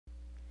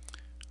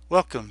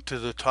Welcome to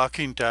the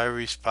Talking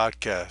Diaries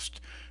podcast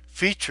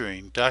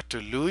featuring Dr.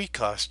 Louis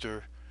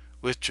Koster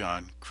with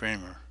John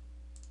Kramer.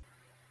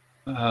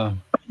 Uh,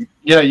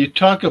 yeah, you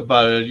talk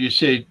about it. You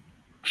say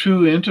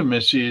true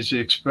intimacy is the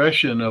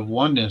expression of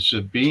oneness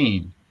of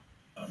being.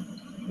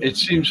 It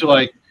seems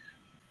like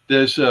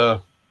there's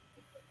a,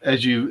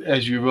 as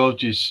you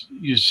wrote,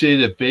 you say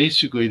that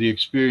basically the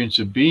experience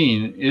of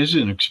being is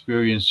an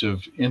experience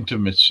of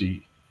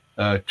intimacy,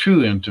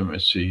 true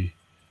intimacy,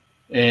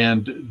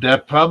 and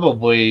that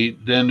probably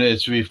then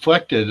is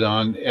reflected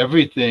on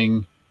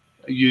everything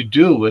you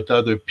do with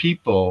other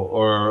people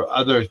or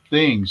other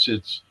things.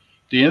 It's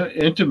the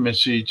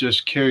intimacy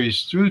just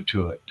carries through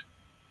to it.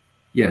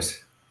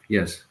 Yes,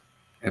 yes,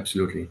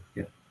 absolutely.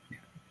 Yeah.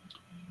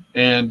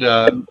 and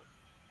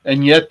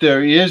and yet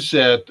there is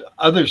that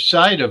other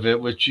side of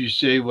it, which you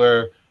say,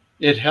 where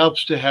it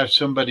helps to have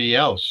somebody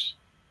else,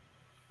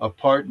 a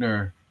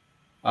partner,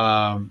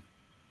 um,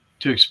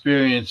 to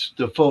experience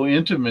the full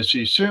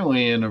intimacy,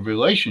 certainly in a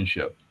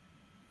relationship.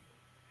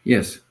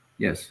 Yes,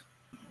 yes.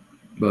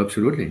 Well,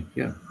 absolutely.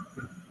 Yeah.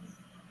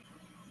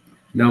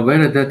 Now,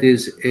 whether that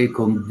is a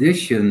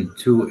condition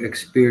to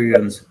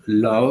experience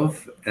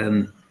love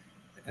and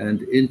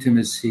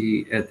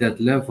intimacy at that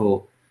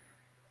level,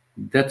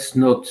 that's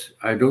not.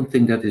 I don't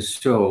think that is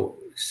so.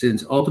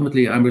 Since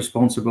ultimately, I'm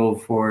responsible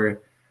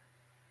for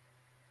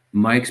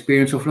my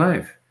experience of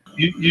life.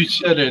 You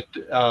said it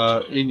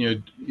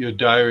in your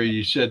diary.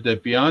 You said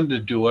that beyond the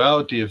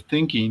duality of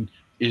thinking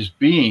is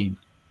being,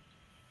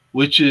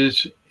 which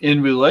is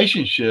in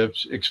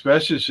relationships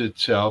expresses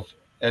itself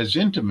as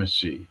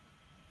intimacy.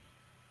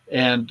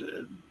 And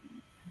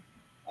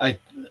I,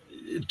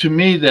 to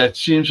me, that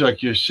seems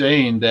like you're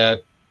saying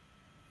that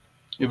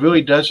it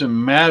really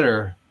doesn't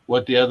matter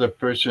what the other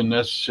person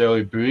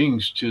necessarily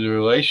brings to the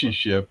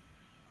relationship.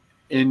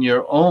 In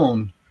your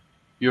own,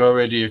 you're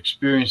already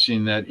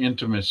experiencing that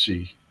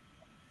intimacy.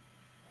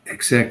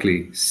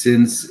 Exactly.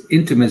 Since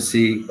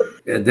intimacy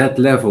at that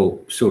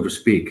level, so to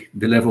speak,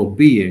 the level of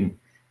being,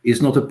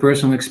 is not a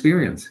personal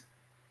experience.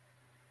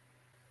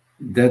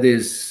 That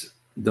is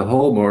the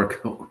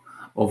hallmark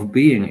of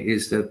being,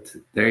 is that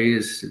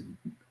there's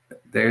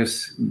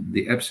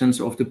the absence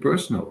of the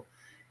personal.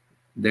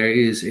 There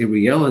is a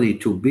reality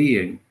to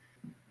being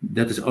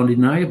that is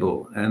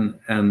undeniable and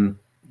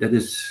that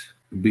is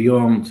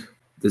beyond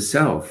the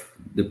self,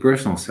 the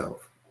personal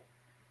self.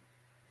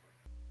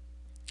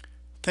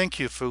 Thank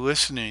you for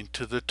listening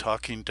to the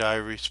Talking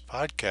Diaries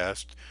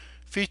podcast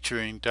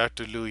featuring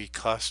Dr. Louis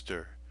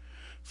Koster.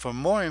 For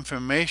more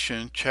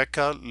information, check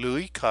out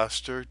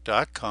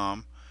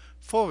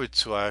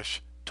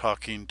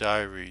louiskoster.com/talking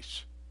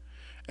diaries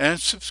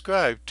and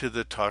subscribe to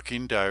the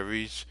Talking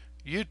Diaries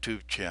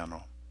YouTube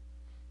channel.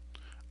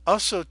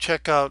 Also,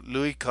 check out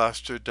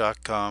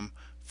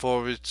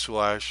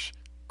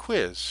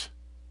louiskoster.com/quiz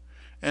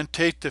and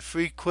take the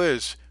free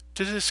quiz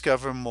to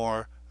discover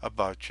more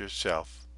about yourself.